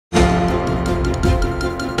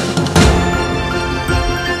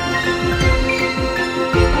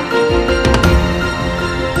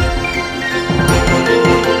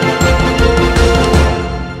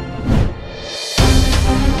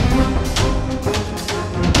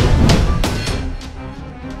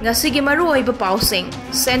Ngasigi maruoiba pausing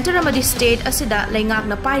center amadi state asida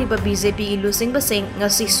leingakna paiba BJP gi lusingba-sing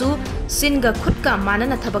ngasisu singa khutka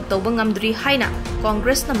manana thabak tawba ngamdri haina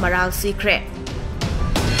Congress na maral sikre.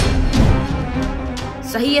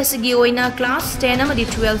 Sahi asigi oina class 10 amadi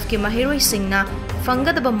 12 ki mahiroi singna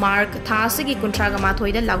fangadaba mark thasigi kuntraga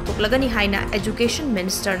mathoida lautoklagani haina Education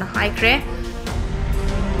Minister na haikre.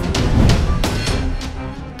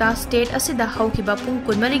 State asida haukiba pung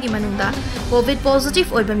kunmari gi manungda COVID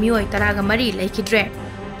positive oiba mioi taraga mari laikidre.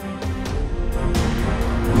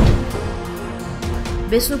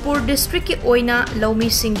 Bisnupur district ki oina laumi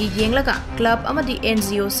singi yenglaga club amadi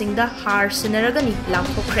NGO singda har sinaragani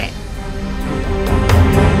lauthokre.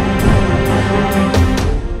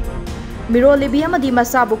 Miro libi amadi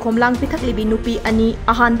masabu khomlang pithak libi nupi ani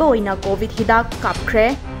ahanba oina COVID hidak kapkre.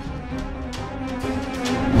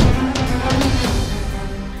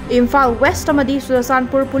 Imphal West amadi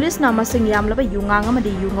Sudasanpur Police na masing yamlaba yungang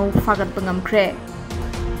amadi yungau fagat pangamkre.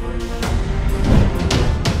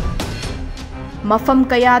 Mafam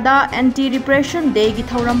kayada anti-repression day gi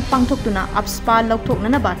thauram pangthoktuna apspa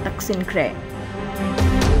lauthoknanaba taksinkre.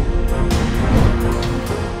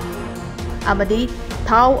 Amadi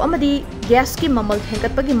thau amadi gas ki mamal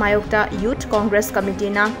thengkatpagi mayokta Youth Congress Committee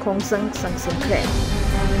na Khongthang sangsinkre.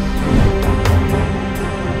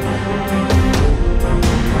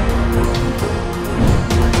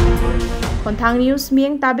 Khonthang News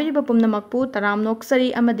miyang tabiri ba pumnamakpu taram noksari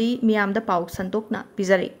amadi miyamda pau santokna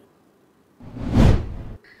pizari.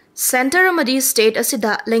 Center amadi state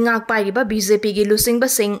asida lengak paiba BJP gi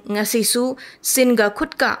lusingba-sing ngasisu singa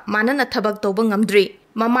khutka manana thabak tawba ngamdri.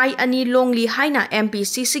 Mamai ani longli haina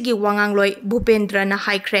MPCC gi wangangloi Bhupendra na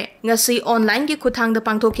haikre. Ngasi online gi khuthang da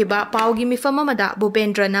pangthokiba paugi mifam amada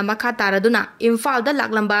Bhupendra na makha taraduna Imphal da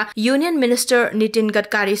laklamba Union Minister Nitin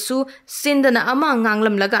Gadkari su sindana ama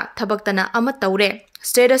nganglamlaga thabaktana ama tawre.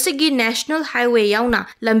 State asigi National Highway yauna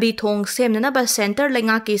lambi thong semnanaba center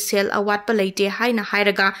lenga ki sel awatpa leite haina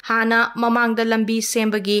hairaga hana mamangda lambi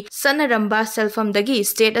sembagi sanaramba selfamdagi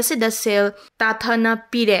state asida sel tathana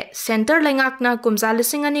pire center lengakna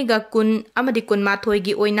kumjalisingani ga kun amadi kun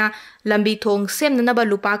mathoigi oina lambi thong semnanaba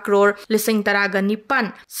lupa crore lising taraga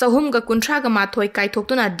nipan sahum ga kunthra ga mathoi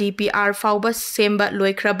kaithoktuna DPR fauba semba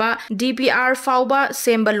loikraba DPR fauba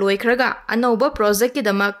semba loikraga anoba project ki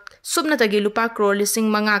damak subnatagi lupa crore lising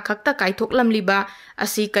manga khakta kaithok lamliba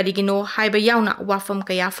asi karigino haiba yauna wafam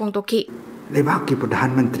kaya phongtokhi. Lebak ki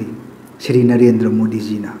Pradhan Mantri Shri Narendra Modi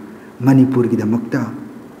ji na Manipur gi damakta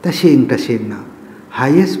tasengna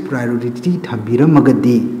highest priority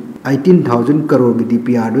thambiramagadi 18,000 crore gi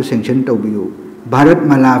DPR do sanction tawbiyo. Bharat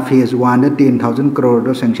Mala phase 1 da 10,000 crore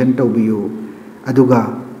do sanction tawbiyo.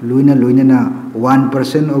 Aduga luina na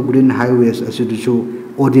 1% of green highways asidusu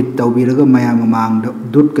audit tawbiraga mayam mamang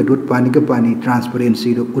dut ka dut pani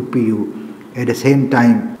transparency do utpiyu. At the same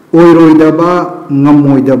time oiroidaba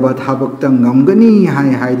ngamoidaba thabakta ngamgani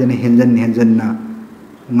hai dana henjan na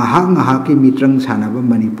ngaha ki mitrang sanaba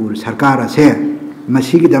Manipur sarkar ase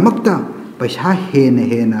masigi damakta paisa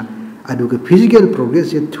hena aduga physical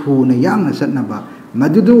progress ye thuna yang satnaba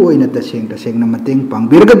madudu oina taseng na mateng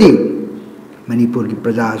pangbirgadi Manipur ki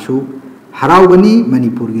praja su haraugani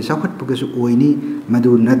Manipur ki sakhat pugasu oini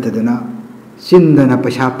madu natadana sindana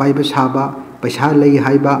paisa paiba saba paisa lei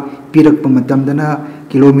haiba pirakpa matamdana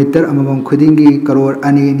kilometer amamam khudingi crore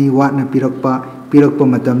ani watna pirakpa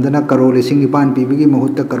matamdana crore lising ipan pibigi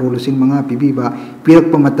mahutta crore lising manga pibiba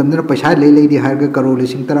pirakpa matamdana paisa lei di harga crore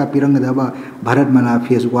lising tara pirangadaba Bharat Mala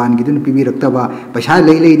phase 1 gidun pibiraktaba paisa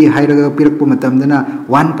lei di harga pirakpa matamdana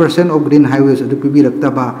 1% of green highways adu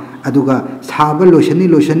pibiraktaba aduga saba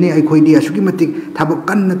loshani aikhoidi asuki matik thabak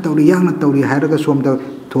kanna tawri yangna tawri harga somda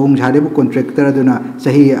thong jhareba contractor aduna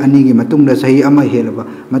sahi ani gi matungda sahi ama helaba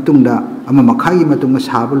matungda ama makhagi matungda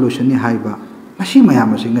saba loshani haiba masi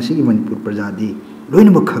mayam asing ngasi gi Manipur prajadi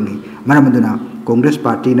loina makhangi maramaduna Congress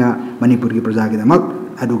party na Manipur gi prajagi damak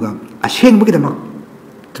aduga aseng bugi damak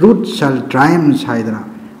truth shall triumph haidana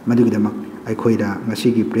madugi damak aikhoida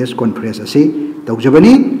ngasi gi press conference ase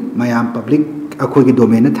tawjabani mayam public akhoi gi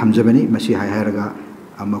domain na thamjabani masi hairaga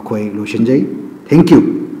ama khoi loshinjai. Thank you.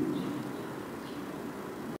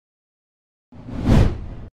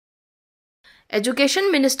 Education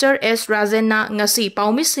Minister S. Rajenna ngasi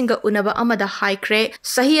paumi singa unaba amada haikre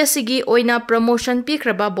sahi asigi oina promotion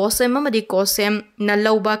pikraba bosem amadi kosem na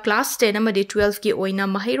lauba class 10 amadi 12 ki oina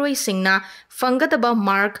mahiroi singna fangadaba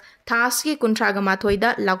mark thas ki kuntraga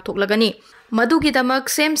mathoida lauktoklagani madugi damak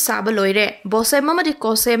sem saba loire bosem amadi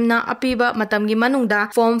kosem na apiba matamgi manungda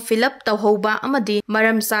form fill up tawhoba amadi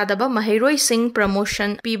maram sadaba mahiroi sing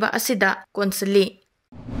promotion piba asida konsili.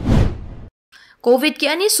 Covid की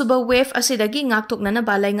अनि सुबह wave असिदगी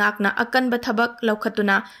ngaktoknanaba laingakna akanba thabak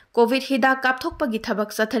laukhatuna Covid हिदा कापथोकपगी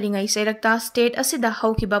थबक सथरिंgai सेरक्ता state असिदा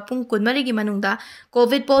हौखिबा पुंग कुनमरी गी मनुंगदा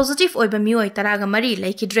Covid positive ओइबा मियोय तरागा मरी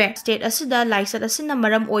लैखिद्रे state असिदा लाइसत असिना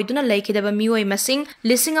मरम ओइदुना लैखिदबा मियोय मसिंग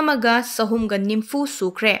लिसिंग अमगा सहुमगा निम्फु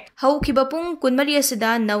सुख्रे हौखिबा पुंग कुनमरी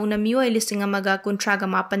असिदा नौना मियोय लिसिंग अमगा कुंथ्रागा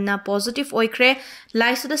मापन्ना positive ओइख्रे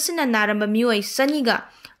लाइसत असिना नारंबा मियोय सनिगा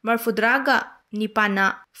मरफुद्रागा निपाना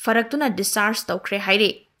फरक्तुना discharge तौख्रे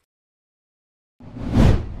हाइरे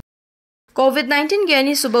COVID-19 के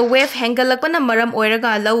अनि सुबह वेव हेंगलकपना मरम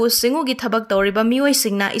ओइरगा लौ सिंगु की थबक तौरिबा मियोय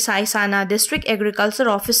सिंगना इसा इसाना डिस्ट्रिक्ट एग्रीकल्चर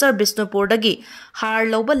ऑफिसर बिष्णुपुरदगी हार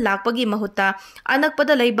लौबा लाकपगी महुत्ता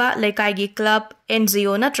अनकपदा लैबा लैकाईगी क्लब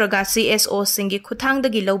NGO नत्रगा CSO सिंगी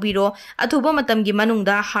खुथांगदगी लौबिरो अथुबा मतमगी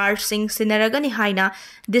मनुंगदा हार सिंग सिनरगनी हाइना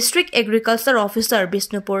district agriculture officer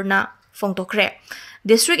बिष्णुपुरना फोंगतोख्रे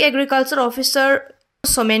district agriculture officer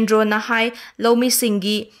Somendro नाहाई लौमी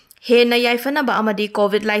सिंगी हेना याइफनबा अमदी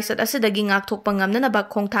Covid लाइसत असिदगी ngaktokpa ngamnanaba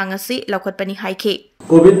khongthang asi laukhatpani haikhe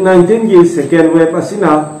COVID-19 gi second wave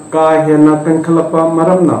asina ka hena kankhalapa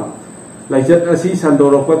maramna laijat asi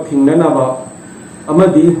sandorokpa thingnanaba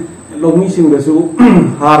amadi longmi singdasu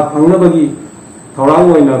har phangnabagi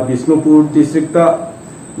thorang oina Bishnupur district ta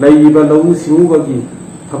laiba lawu singubagi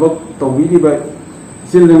thabak tawiriba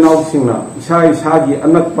silnau singna isa gi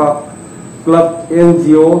anakpa club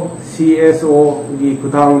NGO CSO की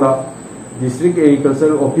खुथांगदा district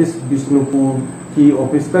agriculture office Bishnupur की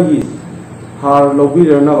office तगी हार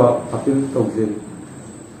लौबिरनबा appeal तौजेरी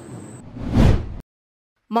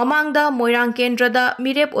ममांगदा Moirang केंद्रदा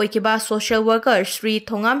मिरेप ओइकिबा social worker Shri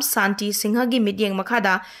Thongam शांति सिंह की मिडियंग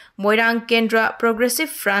मखादा मोइरांग केंद्र progressive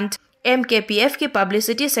front MKPF की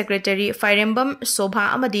publicity secretary फाइरेंबम शोभा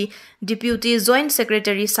अमदी deputy joint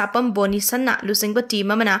secretary Sapam बोनी सन्ना लुसिंगबा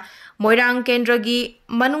team अमना मोइरांग केंद्र की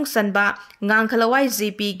मनुंग सनबा ngankhalawi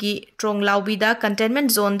GP की ट्रोंगलाउबीदा containment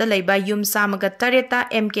zone दा लैबा युम सामगा तरेता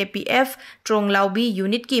MKPF ट्रोंगलाउबी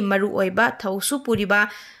यूनिट की मरु ओइबा थौसु पुरिबा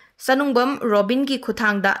सनुंगबम रोबिन की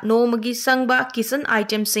खुथांगदा नोमगी संगबा किचन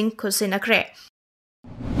आइटम सिंग खुसिनखरे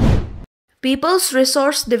People's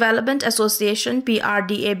Resource Development Association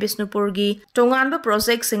PRDA Bishnupurgi Tonganba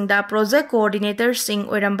Project Singda Project Coordinator Sing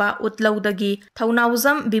Oiramba Utlaudagi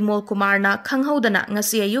Thaunawzam Bimol Kumarna Khanghaudana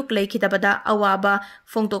ngasi ayuk lekhidabada awaba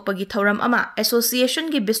phongtokpagi thoram ama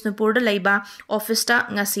association gi Bishnupur da leiba office ta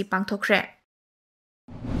ngasi pangthokre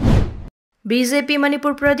BJP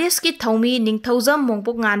Manipur Pradesh की थौमी Ningthoujam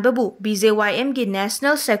मोंगपोक nganbabu BJYM की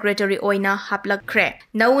National Secretary ओइना हापलखरे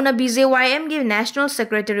नौना BJYM की National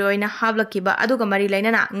Secretary ओइना हापलखिबा अदुगा मरी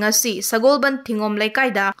लैनना ngasi सगोलबन Thingom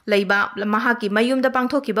लैकाइदा लैबा महाकी मयुमदा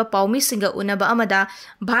पांगथोकिबा पाउमी सिंगा उनबा अमदा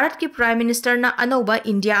भारत की prime minister ना अनौबा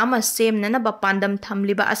India अमा सेमननबा पांदम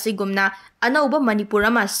थमलिबा असिगुमना अनौबा मणिपुर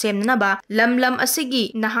अमा सेमननबा लम असिगी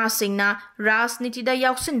नहा सिंगना राजनीतिदा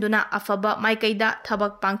याउसिनदुना अफबा माइकैदा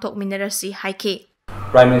थबक पांगथोक मिनरसी हाइके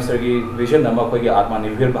प्राइम मिनिस्टर की विजन नंबर कोई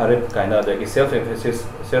आत्मनिर्भर Bharat kind the self emphasis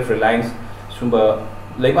self reliance Sumba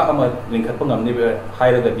लेबा अमा लिंखत पंगमनि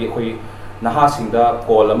हाइरगदि कोई नहा सिंगदा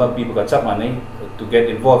कॉल अमा पीबगा चप मानै टू गेट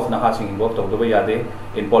इन्वॉल्व नहा सिंग इन्वॉल्व तौदबा यादे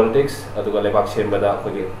इन पॉलिटिक्स अदुगा लेबाक सेमबदा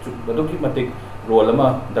कोई बदुकी मतिक रोल अमा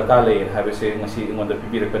दरकार ले हाबेसे ngasi इंगोंदा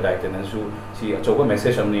पिबिरक दायित्वनसु C अचौबा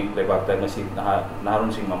message अमनि लेबाकता ngasi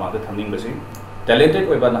नारुन Singh ममादा थमनिंगबसि talented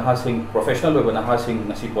oiba naha sing professional oiba naha sing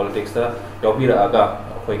ngasi politics ta yobira aga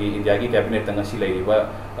khoigi india ki cabinet ta ngasi leiba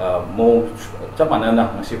mo chamana na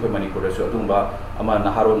ngasi khoi manipur su adumba ama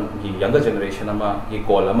naharon ki younger generation ama ki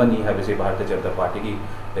call ama ni have se bharatiya janata party ki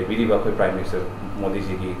leibiri ba khoi prime minister modi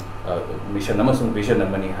ji ki mission ama sung vision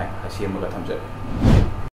ama ni hasi ama thamja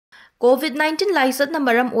COVID-19 लाइसत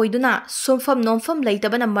नमरम ओइदुना सुमफम नोमफम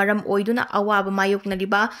लैतबना मरम ओइदुना अवाब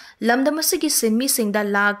मायोकनलिबा लमदमसिगी सिनमी सिंगदा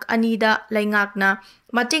लाख अनीदा लैंगाकना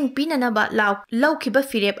मतेंग पिननबा लौखिबा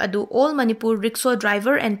फिरेप अदु all Manipur rickshaw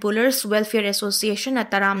driver and pullers welfare association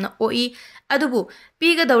तरामना ओई अदुबु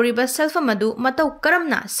पीगदौरिबा self मदु मतौ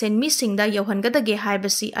करमना सेनमी सिंगदा यौहनगदगे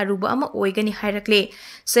हाइबसी Aruba अमा ओइगनी हाइरक्ले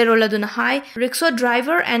सेरोलदुना high rickshaw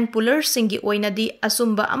driver and puller सिंगी ओइनदी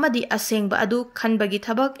असुंबा अमदी असेंगबा अदु खनबगी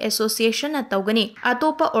थबक association ना तौगनी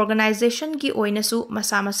अतोपा organisation की ओइनसु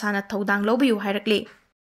मसा मसाना थौदांग लौबियु हाइरक्ले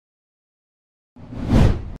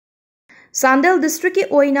Sandel district ki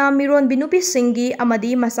oina miron binupi singi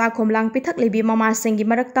amadi masa khomlang pithak lebi mama singi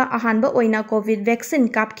marakta ahanba oina covid vaccine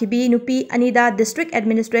kap khibi nupi anida district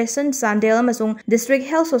administration Sandel amasung district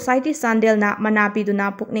health society Sandel na manapi duna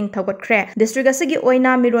pukning thawatkhre district asigi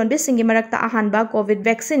oina miron bi singi marakta ahanba covid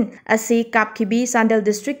vaccine asi kap khibi Sandel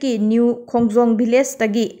district ki new Khongthang village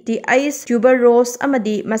tagi ti ice tuberose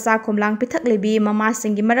amadi masa khomlang pithak lebi mama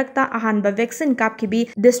singi marakta ahanba vaccine kap khibi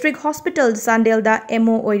district hospital Sandel da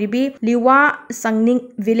MO oiribi Wa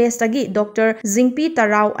Sangning village tagi Dr. Zingpi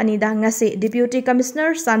Tarau anida ngase Deputy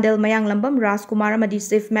Commissioner Sandel Mayang Lambam Rajkumar amadi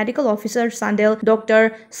Chief Medical Officer Sandel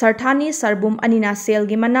Dr. Sarthani Sarbum anina sel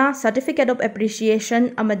gimana Certificate of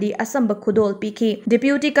Appreciation amadi asamba khudol piki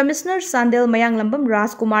Deputy Commissioner Sandel Mayang Lambam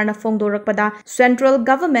Rajkumar na phongdorakpada Central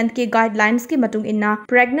Government ki guidelines ki matung inna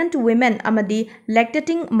pregnant women amadi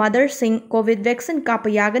lactating mothers sing COVID vaccine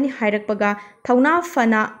kapayagani hairakpaga thauna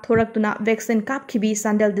fana thoraktuna vaccine kap khibi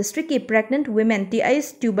Sandel district ki pregnant women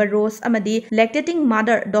TIS tuberose amadi lactating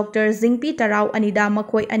mother Dr. Zingpi Tarau anida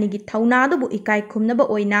makhoi anigi thauna dubu ikai khumnaba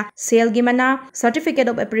oina sel gimana Certificate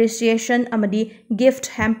of Appreciation amadi gift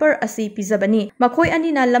hamper asi pizabani makhoi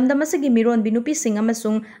anina lamdamasigi miron binupi sing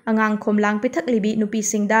amasung angang khomlang pithak libi nupi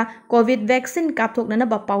singda COVID vaccine kapthoknana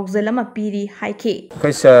ba paujel ama piri haike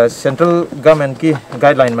kai central government ki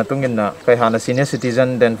guideline matungin na kai hana senior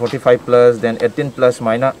citizen then 45 plus then 18 plus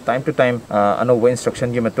maina time to time anova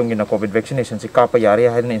instruction gi matungin na COVID vaccination si kapa yare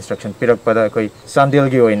haina instruction pirak pada koi Sandel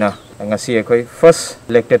gi oina ngasi koi first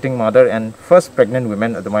lactating mother and first pregnant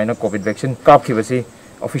women admaina COVID vaccine kap khibasi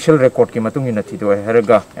official record ki matungin na thido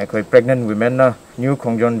heraga koi pregnant women na new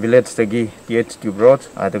Khongthang village tagi TH tuberose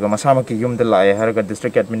adaga masama ki yum de lae heraga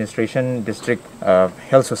district administration district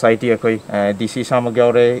health society koi DC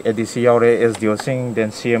samagyaure ADC yaure SDO Singh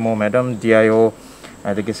then CMO madam DIO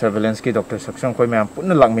adagi surveillance ki Dr. Saksham koi me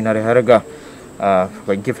punna langminare heraga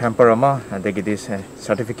gift hamper ama and they get this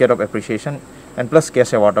certificate of appreciation and plus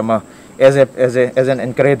case award ama as an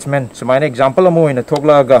encouragement so my example amo in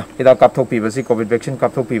thokla ga ida kapthok pibasi COVID vaccine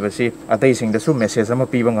kapthok pibasi atai sing da su message ama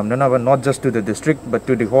pibang amna na not just to the district but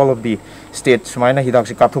to the whole of the state so my hidak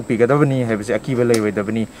si kapthok pigadabani habisi akiba lei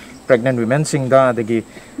dabani pregnant women sing da adagi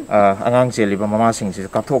angang cheliba mama sing si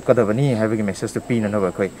kapthok kadabani habigi message to pina na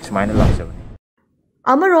ba khoi so my laksabani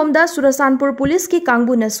Amaromda Surasanpur Police ki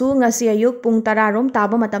kangbu nasu ngasi ayuk pung tararom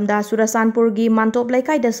taba matamda Surasanpur gi mantop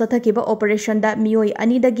laikai da sathakiba operation da mioi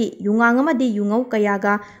anidagi yungang amadi yungau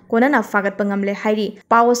kayaga konana fagat pangamle hairi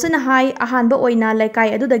pawasana hai ahanba oina laikai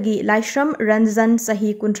adudagi Laishram Ranjan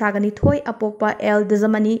sahi kuntragani thoi apokpa L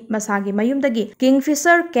Dizamani masagi mayumdagi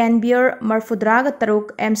Kingfisher can beer marfudraga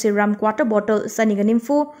taruk MC ram quarter bottle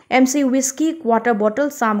saniganimfu MC whiskey quarter bottle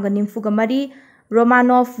samganimfu gamari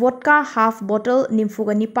Romanov vodka half bottle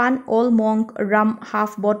nimfuga nipan All Monk rum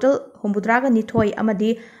half bottle humbudraga nithoi amadi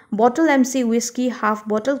bottle MC whiskey half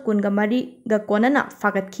bottle kunga mari ga konana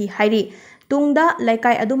fagatki hairi tungda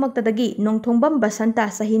laikai adumaktadagi nongthongbam basanta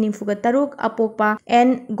sahi nimfuga taruk apokpa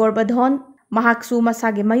N Gorbadhon Mahaksu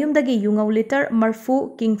masagi mayumdagi yungau liter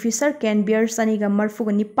marfu Kingfisher can beer saniga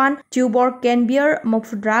marfuga nipan Tubor can beer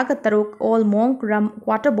mokfudraga taruk All Monk rum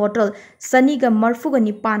quarter bottle saniga marfuga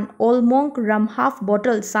nipan All Monk rum half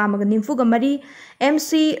bottle samaga nimfuga mari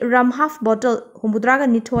MC rum half bottle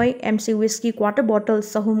humbudraga nithoi MC whiskey quarter bottle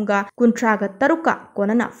sahumga kuntraga taruka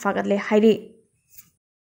konana fagatle hairi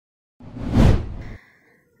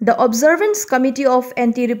The Observance Committee of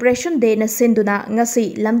Anti-Repression Day na sinduna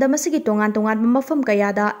ngasi lamdamasigi tongan-tongan mafam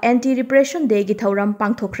kayada Anti-Repression Day gi thauram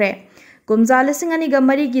pangthokre. Kumza lising aniga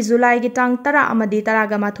mari gi July gi tang tara amadi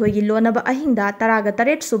taraga mathoi gi lonaba ahingda taraga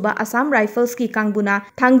taret suba Assam Rifles ki kangbuna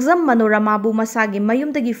thangjam Manorama bu masagi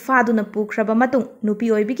mayumdagi faduna pukraba matung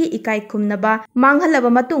nupi oibi gi ikai khumnaba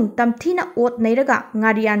manghalaba matung tamthina ot nairaga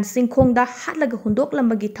ngarian singkhongda hatlaga hundok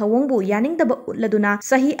lambagi thawongbu yaningdaba utladuna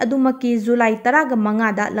sahi adumaki July taraga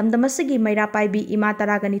mangada lamdamasigi maira paibi ima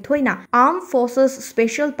taraga ni thoina Armed Forces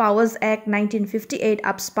Special Powers Act 1958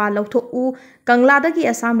 apspa lawtho u Kangladagi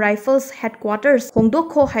Assam Rifles Headquarters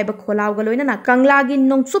Hongdokho haiba kholau galoinana Kanglagi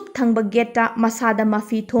nongsup thangba geta masada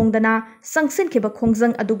mafi thongdana sangsin kheba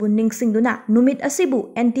khongjang adubu ningsingduna numit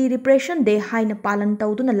asibu Anti-Repression Day haina palan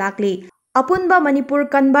tawduna lakli Apunba Manipur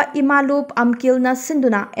kanba imalup amkilna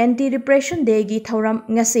sinduna Anti-Repression Day gi thauram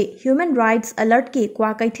ngasi Human Rights Alert ki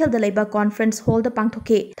kwa kaithel da leiba conference hall da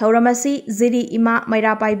pangthoke thauram asi ziri ima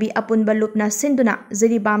mairapai bi apunba lupna sinduna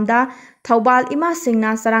ziri bamda Thaubal ima singna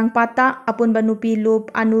sarangpata apunba nupi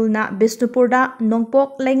lup anulna Bisnupurda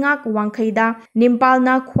nongpok lengak wangkhaida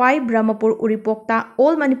Nimpalna khwai Brahmapur uripokta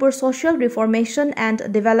All Manipur Social Reformation and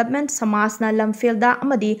Development Samasna lamfelda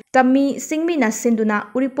amadi tammi singmi na sinduna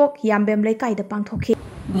uripok yambem lekai da pangthoke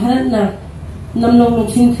Bharatna namnong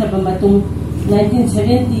loksing khaba matung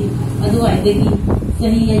 1970 aduaidagi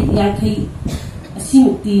sahi yakhai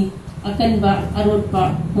asimukti akanba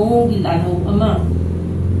arotpa mongi lalho ama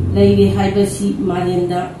leire haibasi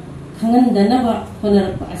malenda khangandanaba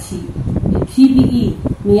honarpa asi pithibigi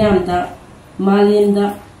miyamda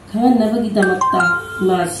malenda khanganabagi damakta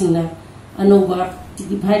masina anoba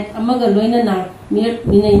divide amaga loinana mir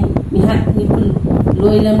minai mihat nipul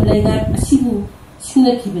loilam laiga asibu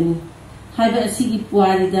sinakibani haiba asigi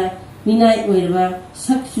puarida minai oirba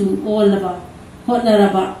saksu olaba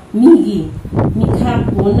honaraba migi mikha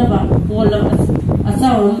ponaba olaba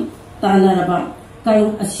asawam tanaraba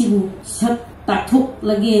kang asibu sak tathok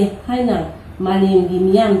lage haina malemgi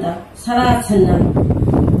miyamda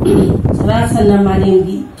sarasana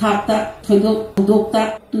malemgi thakta thoidok dokta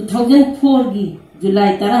 2004 gi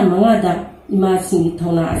July 15 da ima singi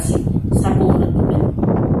thona asi sapora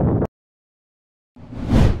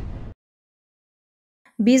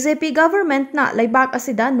BJP government na laibak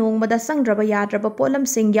asida nongmada sangraba yadraba polam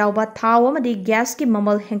sing yawba thaw amadi gas ki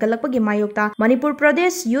mamal hengalakpagi mayokta Manipur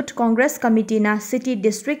Pradesh Youth Congress Committee na City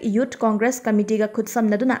District Youth Congress Committee ga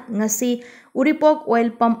khutsamnaduna ngasi Uripok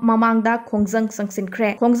Oil Pump mamangda Khongthang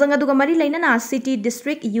sangsinkhre Khongthang aduga mari leinana City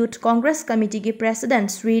District Youth Congress Committee gi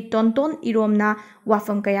President Sri Tonton Iromna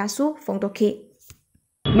wafam kayasu phongdokhi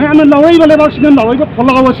मैं लवाई वाले बात सिंह लवाई का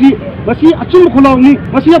खोला वसी वसी अच्छी खोला नहीं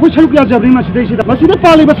वसी आप कुछ क्या जब नहीं मस्जिद इसी वसी तो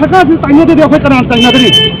पाली बस सरकार से ताइने तो देखो करना ताइना करी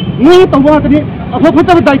मैं तो वहाँ करी अब वो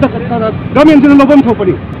फटा बताई तक गवर्नमेंट ने लोगों को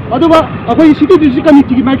पड़ी अदुबा अब ये सिटी डिस्ट्रिक्ट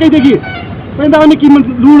कमिटी की मैं कह देगी पेंदाने की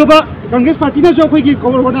लूलबा कांग्रेस पार्टी ने जो कोई की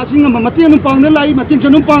कोरोना सिंह मती अनुपांग ने लाई मती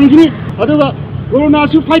अनुपांग की अदुबा कोरोना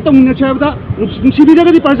से फाइट तंगने चाहिए नुसिबिदा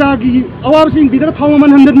की प्रजा की अवाब सिंह बिदर थाव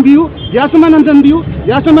मन हंदन बियु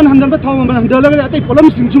यासमन हंदन बा थाव मन हंदन लगे अतै पोलम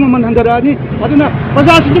सिंह मन हंदरानी अदुना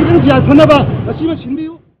प्रजा सिंह की जिया फनबा असीम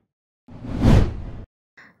सिंबियु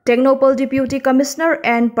Technopol Deputy Commissioner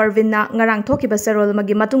N Parvinna ngarang thokiba serol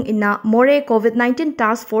magi matung inna More COVID-19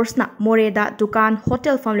 Task Force na More da dukan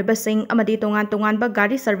hotel famliba sing amadi tongan ba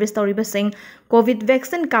gari service tawriba sing COVID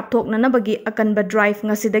vaccine kapthok na nabagi akanba drive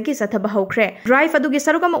ngasidagi sathaba hokre drive adugi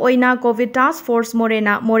sarugama oina COVID Task Force More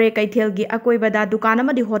na More kaithel gi akoiba da dukan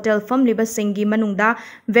amadi hotel famliba sing gi manungda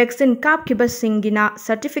vaccine kapkiba sing gina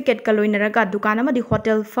certificate kaloinaraga dukan amadi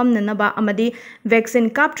hotel famna naba amadi vaccine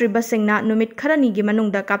kaptriba sing na numit kharani gi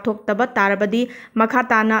manungda kapthoktaba tarabadi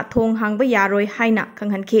makhatana thong hangba yaroi haina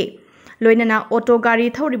khanghanki loinana auto gari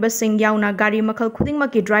thoriba sing yauna gari makhal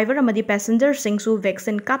khudingmaki driver amadi passenger singsu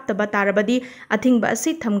vaccine kaptaba tarabadi athingba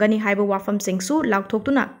asi thamgani haiba wafam singsu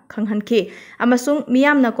laukthokuna khanghanki amasung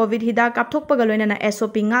miyamna covid hida kapthokpaga loinana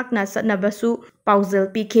SOP ngakna satnabasu paujel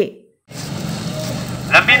pikhe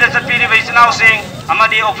lambi da chatpiri vaisnau sing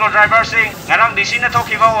amadi auto driver sing ngarang DC na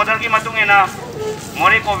thokiba order gi matungena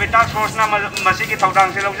More COVID Task Force na masigi thawdang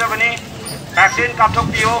se lawjabani vaccine kapthok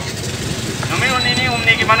piyo numi unini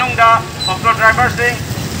umni gi manungda auto driver sing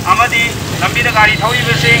amadi lambi da gari thawi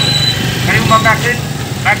sing kariuma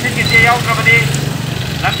vaccine ki je yaw trabadi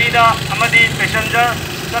lambi da amadi passenger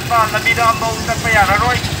chatpa lambi da ambau chatpa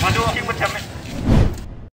yararoi madu ki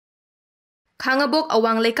Khangabok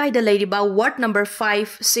awang lekai da leiriba ward number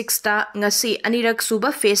 5 6 ta ngasi anirak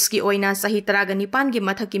suba phase ki oina sahi taraga nipan gi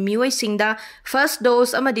mathaki mioi singda first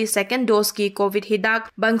dose amadi second dose ki covid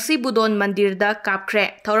hidak bangsi budon mandir da kapkhre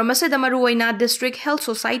thauramase da maru oina district health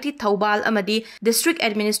society Thaubal amadi district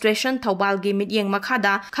administration Thaubal gi mityeng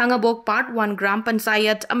makhada Khangabok part 1 gram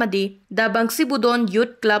panchayat amadi da bangsi budon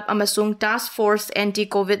youth club amasung task force anti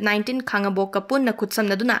covid 19 Khangabok kapun na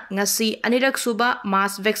khutsamnaduna ngasi anirak suba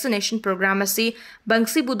mass vaccination program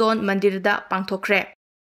Bangsi Budon Mandirda Pangthokre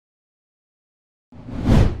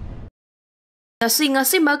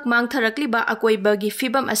ngasi mak mangtharakliba akoibagi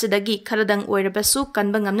fibam asidagi kharadang oirabasu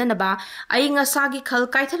kanba ngamnanaba ainga sagi khal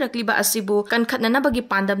kaitharakliba asibu kankhatnanabagi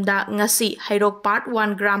pandamda ngasi hairok part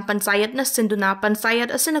 1 gram panchayat na sinduna panchayat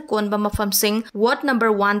asina konba mafam sing ward number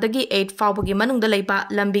 1 dagi 8 fawbagi manungda leiba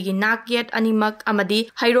lambigi nakyet animak amadi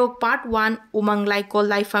hairok part 1 umang laikol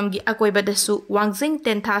laifam gi akoibadasu wangjing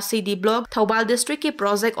tentha CD block Thaubal district ki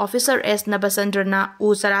project officer S Nabasandrana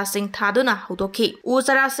Usara Singh thaduna haudoki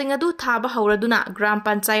Usara Singh adu thaba hauradu Gram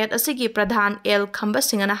Panchayat asigi Pradhan L Khamba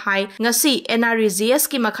Singana Hai ngasi NRGS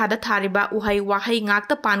ki makhada thariba uhai wahai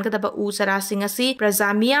ngakta pangadaba usara singasi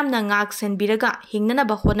praja miyam na ngak senbiraga hingnana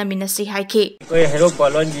ba hona minasi haike koi hero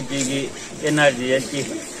balon gi NRGS ki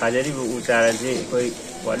khajari bu usara ji koi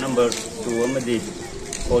wa number 2 amadi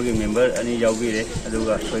kogi member ani yaubire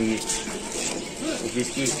aduga koi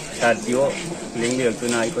office ki satio lengli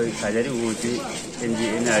raktuna koi khajari bu ji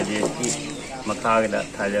NRGS ki मखागदा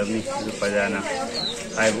थाजबनी प्रजाना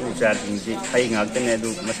HYBE उचार सिंगसी high ngakne du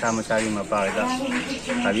masa masa gi mapaga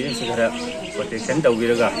habin si khara protection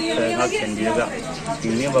tawbiraga ngak chenbiraga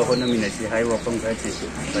tingni ba hona minasi hai wapam khati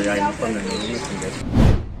prajai mapam na ni singai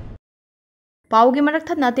paugi marak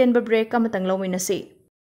thna ten ba break amatang lominasi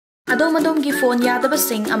adom ki phone yadaba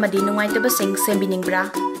sing amadi nungaitaba sing sembiningbra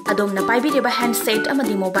adom na paibiriba handset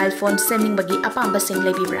amadi mobile phone semming bagi apamba sing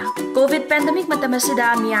lebibra covid pandemic matamasida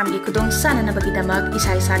miyam gi khudong sanana bagi damak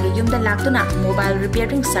isai sagi yumda laktuna mobile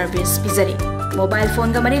repairing service bizari mobile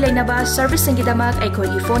phone ga mari lainaba servicing gi damak aikoi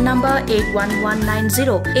gi phone number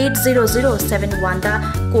 8119080071 da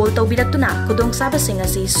call tawbiraktuna khudong saba sing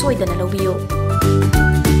asi soidana lobiyo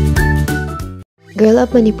Girl Up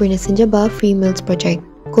Manipur na sinjaba Free Meals Project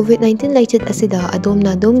COVID-19 laichit asida adom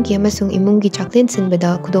na adom gi amasung imung gi chaklin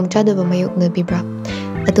sinbada khudong chadaba mayok na bibra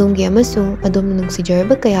adom gi amasung adom nung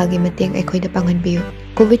sijarba kaya gi mateng aikoi da panghanbiyo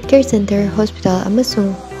COVID Care Center Hospital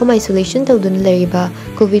amasung home isolation tawdun lariba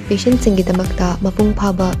COVID patient singi damakta mapung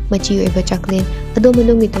phaba machi oiba chaklin adom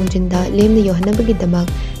nung itong jinda lemna yohanaba gi damak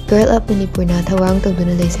Girl Up Manipur na thawang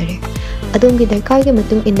tawdun laisare adom gi darkar gi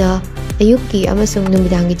matung ina ayuki amasung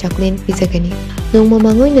numidangi chaklin pizagani nung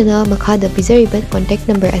mamangoy na makada pizariba contact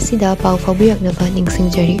number asida pau fabuyak na ba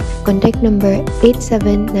ningsingjari contact number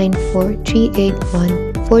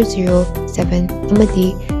 8794381407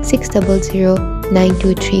 amadi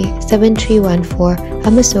 6009237314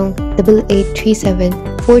 amasung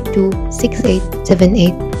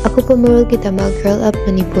 8837426878 ako pa moral kita mag Girl Up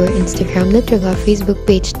Manipur Instagram natraga Facebook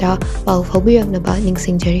page ta pau fabuyak na ba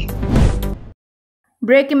ningsingjari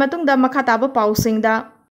break ki matungda makhataba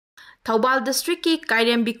pausingda Thaubal District ki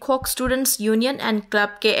Kairembi Khok Students Union and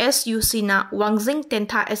Club KSUC na Wangjing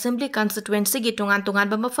Tentha Assembly Constituency gi tungan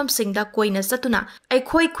ba mafam singda koina satuna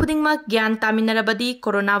aikhoi khudingma gyan taminarabadi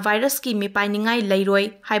coronavirus ki mipainingai leiroi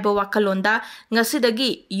haiba wakalonda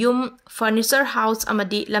ngasidagi yum furniture house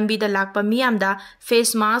amadi lambi da lakpa miyamda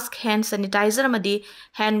face mask hand sanitizer amadi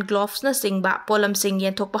hand gloves na singba polam sing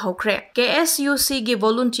yen thokpa hokre KSUC gi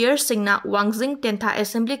volunteer singna Wangjing Tentha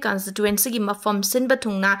Assembly Constituency gi mafam sinba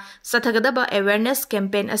thungna Sathagadaba awareness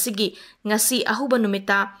campaign asigi ngasi ahuba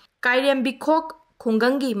numita Kairembi Khok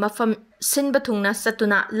Khongangi mafam sinba thungna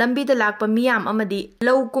satuna lambi da lakpa miyam amadi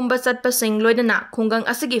low kumba satpa sing loidana khongang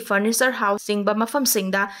asigi furniture house singba mafam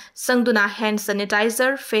singda sangduna hand sanitizer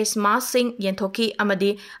face mask sing yenthoki amadi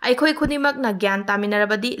aikhoi khunimak na gyan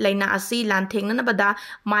taminarabadi laina asi lanthengna bada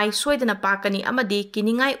mai soidana pakani amadi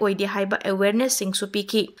kiningai oide haiba awareness sing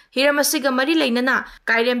supiki hiramasiga mari lainana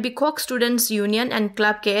Kairembi Khok Students Union and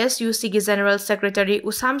Club KSUC gi General Secretary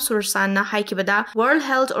Usam Sursan na haikibada World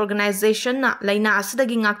Health Organization na laina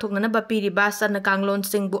asidagi ngakthokna ba piriba sana kanglon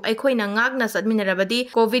singbu aikhoina ngakna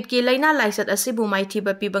sadminarabadi covid ki laina laisat asibu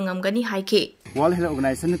maithiba pibangamgani haike World Health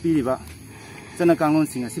Organization piriba sana kanglon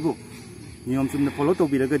sing asibu niyom chumna follow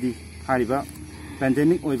tobiragadi hariba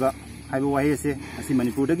pandemic oiba haiba wahese asi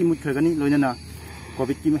Manipur dagi mutkhagani loinana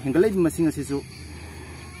covid ki hengalai masing asisu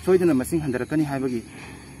soidana masing handarakani haibagi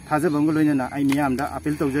thajabanggo loinana ai miyamda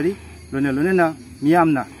appeal tawjari loinana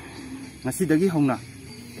miyamna ngasi dagi hongna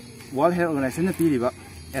World Health Organization piriba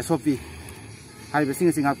SOP haiba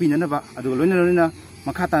singa singa pinanaba adu loina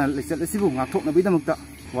makhata lechat asibu ngakthokna bidamukta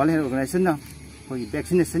World Health Organization na hoi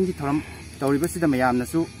vaccination gi thoram tawriba sida mayamna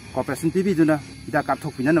su cooperation pibiduna ida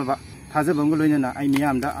kapthok pinanaba thajabanggo loina ai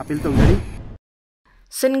miyamda appeal tawjari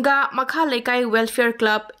Singa Makha Lekai Welfare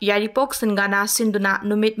Club Yaripok Singana Sinduna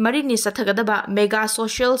Numit Marini Sathagadaba Mega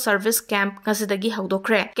Social Service Camp ngasidagi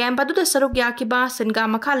haudokre camp aduda saruk yakiba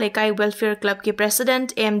Singa Makha Lekai Welfare Club ki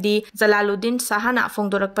President MD Jalaluddin Sahana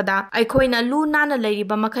fongdorakpada aikhoina lu nana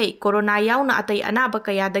leiriba makai corona yauna atai anaba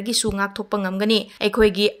kayadagi su ngakthokpa ngamgani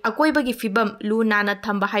aikhoigi akoibagi fibam lu nana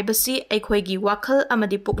thamba haibasi aikhoigi wakhal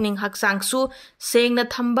amadi pukning haksang su sengna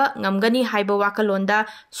thamba ngamgani haiba wakalonda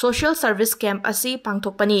Social Service Camp asi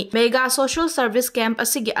Tokpani Mega Social Service Camp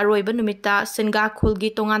asigi aroiba numita Singa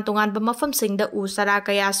Khulgi tongan ba mafam singda u sara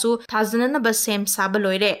kayasu thazana ba sem saba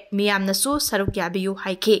loire miyamna su saruk yabiyu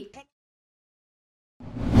haike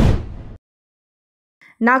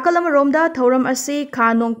Nakalam Romda Thoram Asi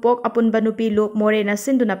Kha Nongpok Apunba Nupi Luk Morena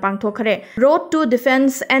Sinduna Pangthokare Road to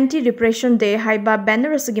Defense Anti-Repression Day Haiba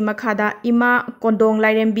Banner Asigi Makhada Ima Kondong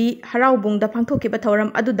Lairembi Haraubungda Pangthokiba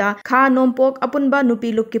Thoram Aduda Kha Nongpok Apunba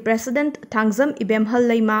Nupi Luk ki President Thangzam Ibemhal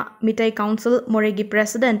Leima Mitai Council Moregi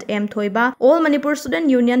President M Thoiba All Manipur Student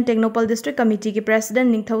Union Technopal District Committee ki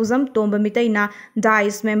President Ningthauzam Tomba Mitai na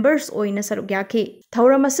DICE members oina sarugyaki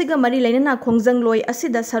Thauram asiga mari lainana khongjang loi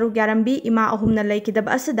asida saruk yarambi ima ahumna laikidab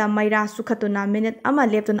asida maira sukhatuna minute ama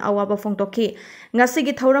leptun awaba phongtokhi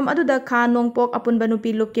ngasigi thauram aduda kha nongpok apunba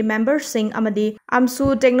nupi lupki member sing amadi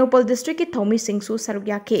amsu technopol district ki thomi singsu saruk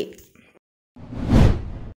yakhe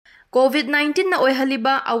COVID-19 na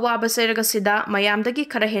oihaliba awaba serga sida mayamdagi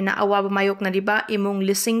khara hena awaba mayoknariba imung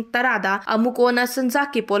lising tarada amukona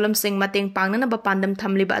sanjaki polam sing mateng pangnana ba pandam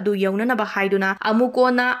thamliba adu yawnana ba haiduna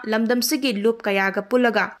amukona lamdam sigi lup kayaga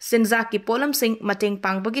pulaga sanjaki polam sing mateng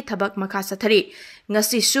pangbagi thabak makha sathari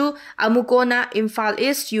ngasisu amukona Imphal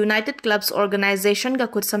East United Clubs Organization ga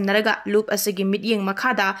khutsamnaraga loop asigi midyeng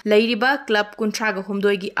makhada leiriba club kuntraga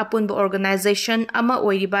humdoigi apunba organization ama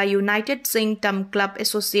oiriba United Singtam Club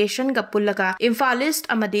Association ga pullaga Imphal East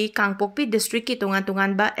amadi Kangpokpi district ki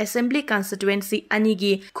tungan ba assembly constituency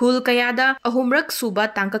anigi khul kayada ahumrak suba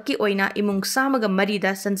tangkaki oina imung samaga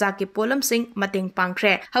marida sanjaki polam sing mateng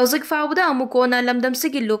pangkhre hauzik fawda amukona lamdam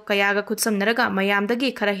sigi loop kayaga khutsamnaraga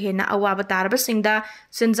mayamdagi khara hena awaba tarba singda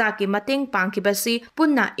Sinjaki mateng pangkibasi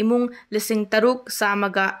punna imung lising taruk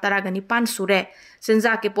samaga taragani pan sure.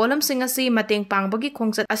 Sinjaki polam singasi mateng pangbagi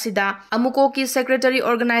khongsat asida amuko ki secretary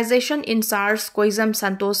organization in SARS Koizam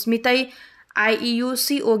Santos Mitai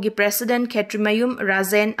IEUCO gi president Khetrimayum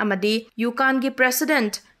Razen amadi Yukan gi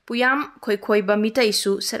president Puyam Khoikhoiba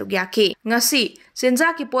Mitaisu Sarugyaki ngasi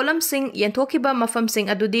Sinjaki polam sing yenthokiba mafam sing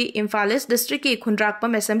adudi Imphal East district ki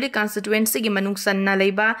Khundrakpam assembly constituency gi manungsan na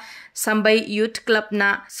leiba Sambai Youth Club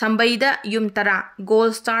na Sambaida Yumtara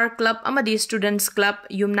Gold Star Club amadi Students Club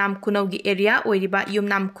Yumnam Khunau gi area oiriba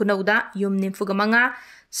Yumnam Khunauda Yumnimfugamanga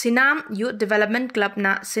Sinam Youth Development Club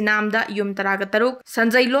na Sinamda Yum Taraga Taruk,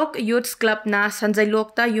 Sanjailok Youth Club na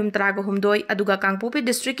Sanjailokta Yum Taraga Humdoi, Aduga Kangpopi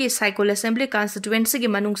District ki Cycle Assembly Constituency gi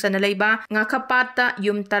Manung Sanalaiba, Ngakapata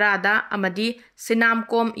Yum Tarada amadi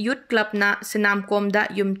Sinamkom Youth Club na Sinamkom da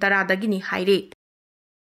Yum Tarada gini hairi.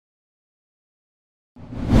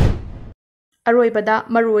 Aroibada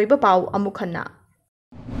Maruiba Pau Amukhanna.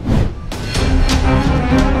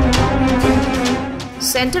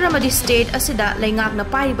 Center amadi state asida leingak na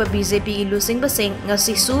pariba BJP gi losing basing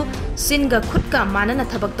ngasisu singa khutka manana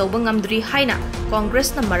thabak tawba ngamdri haina Congress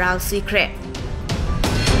na maral sikre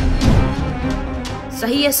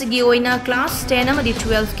sahi asigi oina class 10 amadi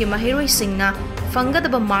 12 ki mahiroi singna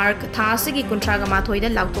fangadaba mark tha asigi kuntraga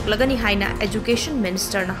mathoida lagtok lagani haina education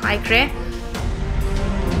minister na haikre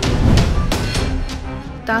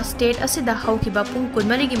ta state asida haukiba pung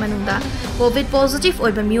kunmari gi manungda covid positive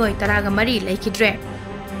oiba mioi taraga mari laikidre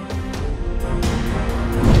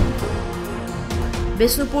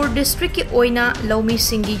Bisnupur district ki oina Laumi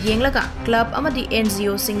Singhi yenglaga club amadi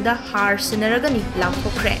NGO singda har sinaragani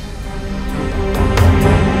laukokre.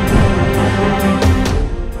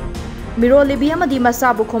 Miro libi amadi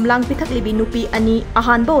masabu khomlang pithak libi nupi ani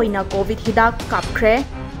ahanba oina covid hidak kapkre.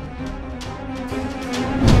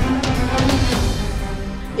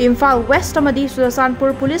 Imphal West amadi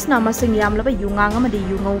Surasanpur police na masing yamlaba yungang amadi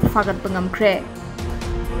yungau fagat pangamkre.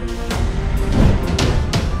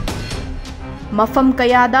 Mafam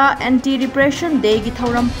kayada anti-repression day gi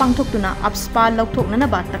thauram pangthoktuna apspa lauthoknana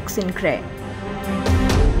ba taksinkre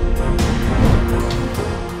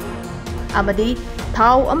amadi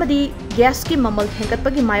thau amadi gas ki mamal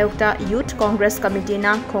hengkatpagi mayokta youth congress committee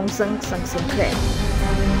na Khongthang sangsinkre